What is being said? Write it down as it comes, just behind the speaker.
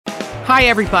Hi,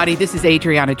 everybody. This is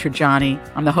Adriana Trajani.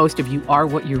 I'm the host of You Are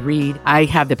What You Read. I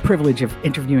have the privilege of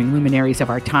interviewing luminaries of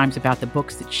our times about the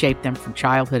books that shaped them from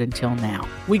childhood until now.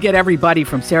 We get everybody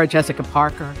from Sarah Jessica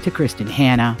Parker to Kristen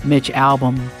Hanna, Mitch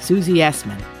Albom, Susie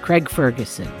Essman, Craig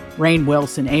Ferguson, Rainn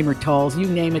Wilson, Amor Tolls, you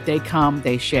name it, they come,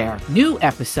 they share. New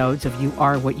episodes of You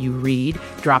Are What You Read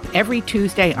drop every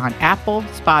Tuesday on Apple,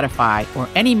 Spotify, or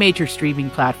any major streaming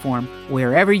platform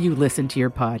wherever you listen to your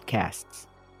podcasts.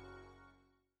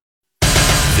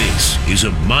 This is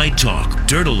a My Talk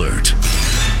Dirt Alert.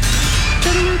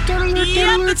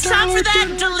 Yep, it's time for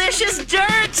that delicious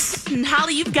dirt. And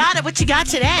Holly, you've got it. What you got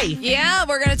today? Yeah,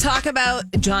 we're going to talk about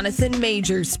Jonathan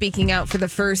Majors speaking out for the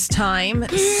first time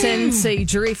since a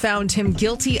jury found him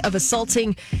guilty of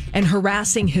assaulting and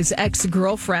harassing his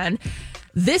ex-girlfriend.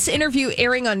 This interview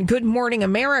airing on Good Morning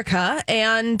America,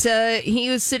 and he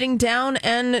was sitting down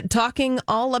and talking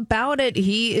all about it.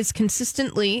 He is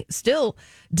consistently still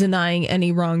denying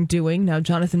any wrongdoing. Now,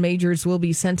 Jonathan Majors will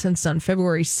be sentenced on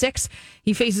February 6th.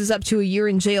 He faces up to a year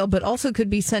in jail, but also could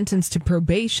be sentenced to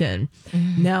probation.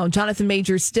 Now, Jonathan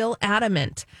Majors still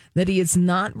adamant that he is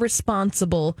not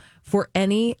responsible for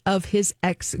any of his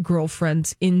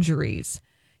ex-girlfriend's injuries.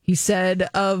 He said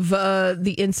of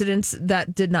the incidents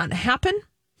that did not happen,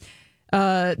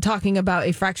 talking about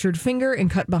a fractured finger and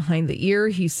cut behind the ear,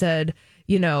 he said,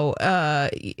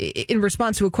 in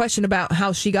response to a question about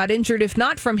how she got injured, if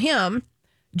not from him,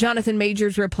 Jonathan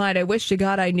Majors replied, "I wish to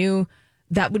God I knew.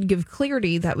 That would give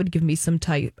clarity. That would give me some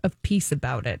type of peace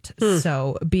about it."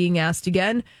 So being asked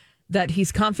again that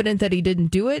he's confident that he didn't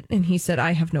do it, and he said,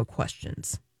 "I have no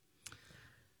questions."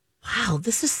 Wow,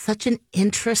 this is such an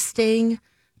interesting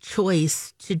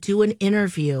choice to do an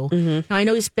interview. Now, I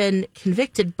know he's been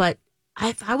convicted, but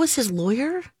if I was his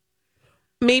lawyer,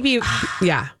 maybe,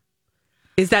 yeah.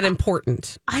 Is that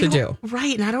important to do?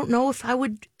 Right, and I don't know if I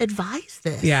would advise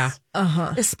this. Yeah.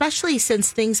 Especially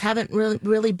since things haven't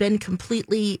really been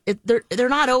completely, they're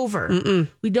not over.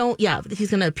 We don't, he's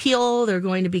going to appeal, they're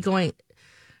going to be going,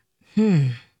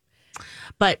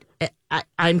 But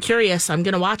I'm curious, I'm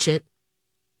going to watch it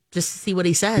just to see what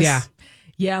he says.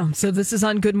 Yeah, so this is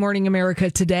on Good Morning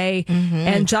America today,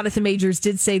 and Jonathan Majors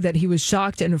did say that he was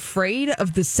shocked and afraid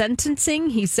of the sentencing.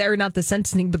 He said, or not the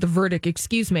sentencing, but the verdict,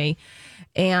 excuse me.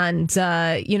 And,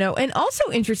 and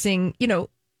also interesting,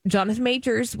 Jonathan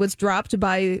Majors was dropped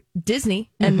by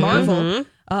Disney and Marvel.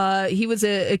 He was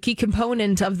a key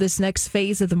component of this next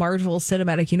phase of the Marvel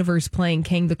Cinematic Universe, playing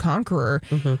Kang the Conqueror.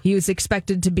 He was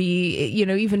expected to be,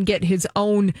 even get his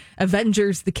own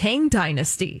Avengers, the Kang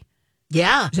Dynasty.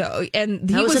 Yeah. So, and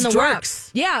he that was in the dropped.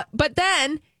 works. Yeah. But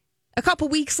then a couple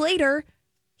weeks later,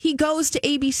 he goes to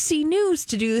ABC News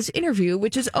to do this interview,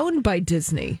 which is owned by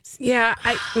Disney. Yeah.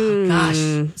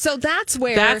 Gosh. So that's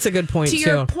where. That's a good point, to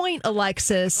your point,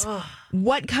 Alexis,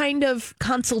 what kind of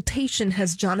consultation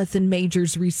has Jonathan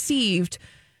Majors received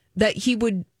that he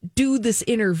would do this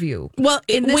interview? Well,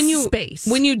 in this space.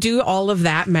 When you do all of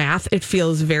that math, it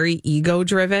feels very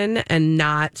ego-driven and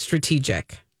not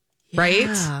strategic. Right?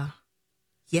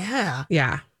 Yeah.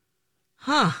 Yeah.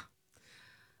 Huh.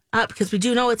 Because we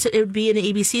do know it would be in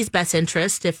ABC's best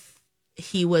interest if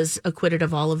he was acquitted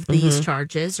of all of these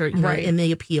charges or in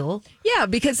the appeal. Yeah,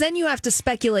 because then you have to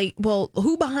speculate, well,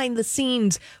 who behind the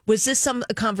scenes, was this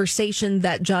a conversation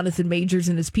that Jonathan Majors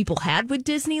and his people had with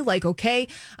Disney? Like, okay,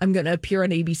 I'm going to appear on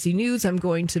ABC News, I'm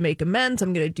going to make amends,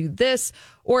 I'm going to do this,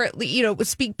 or,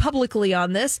 speak publicly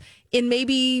on this, and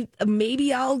maybe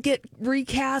I'll get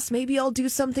recast, maybe I'll do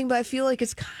something, but I feel like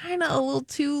it's kind of a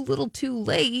little too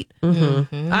late. I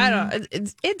don't know.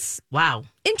 It's wow.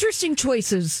 Interesting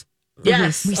choices.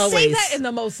 Yes, we always. say that in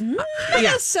the most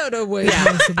Minnesota way.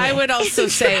 Yeah. I would also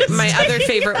say my other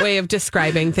favorite way of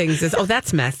describing things is,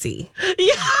 that's messy.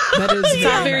 Yeah. That is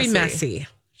very messy.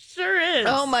 Sure is.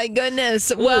 Oh my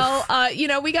goodness. Well,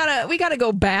 we gotta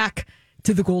go back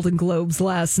to the Golden Globes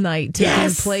last night,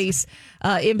 taking place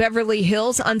in Beverly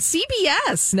Hills on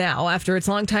CBS now, after its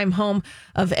longtime home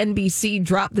of NBC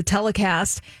dropped the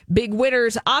telecast. Big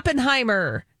winners,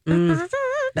 Oppenheimer.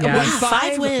 Yeah.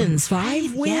 5 wins.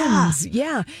 5 wins.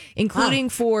 Yeah. Including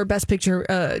for Best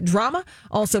Picture Drama,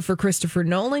 also for Christopher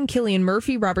Nolan, Cillian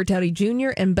Murphy, Robert Downey Jr.,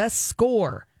 and Best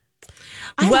Score.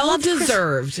 Well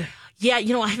deserved. Yeah,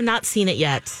 I have not seen it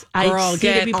yet. Girl, I need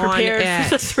to be prepared on for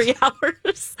the 3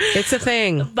 hours. It's a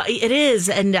thing. But it is,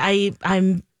 and I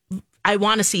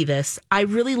want to see this. I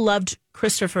really loved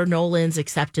Christopher Nolan's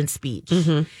acceptance speech.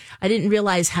 I didn't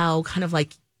realize how kind of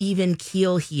like even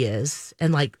keel he is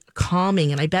and like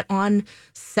calming. And I bet on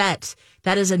set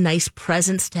that is a nice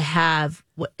presence to have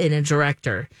in a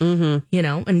director. And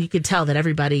you could tell that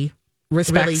everybody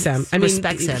respects him.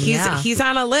 Respects him. He's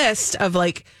on a list of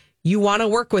like you want to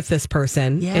work with this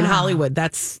person in Hollywood.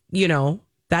 That's,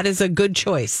 that is a good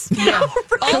choice. Yeah.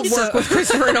 To work with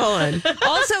Christopher Nolan.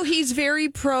 Also, he's very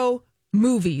pro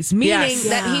movies, meaning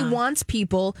that he wants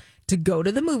people to go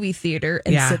to the movie theater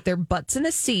and sit their butts in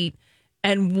a seat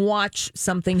and watch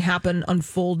something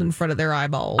unfold in front of their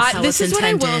eyeballs. This is what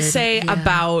I will say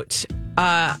about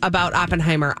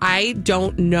Oppenheimer. I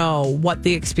don't know what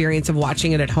the experience of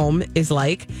watching it at home is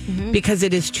like because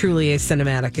it is truly a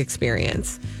cinematic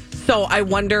experience. So I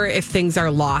wonder if things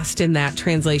are lost in that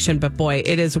translation, but boy,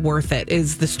 it is worth it.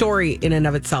 The story in and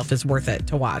of itself is worth it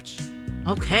to watch.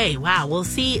 Okay, wow. Well,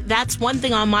 see, that's one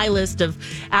thing on my list of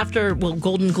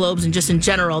Golden Globes and just in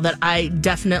general that I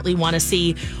definitely want to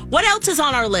see. What else is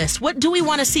on our list? What do we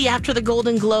want to see after the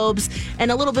Golden Globes?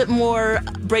 And a little bit more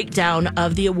breakdown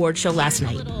of the award show last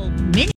night.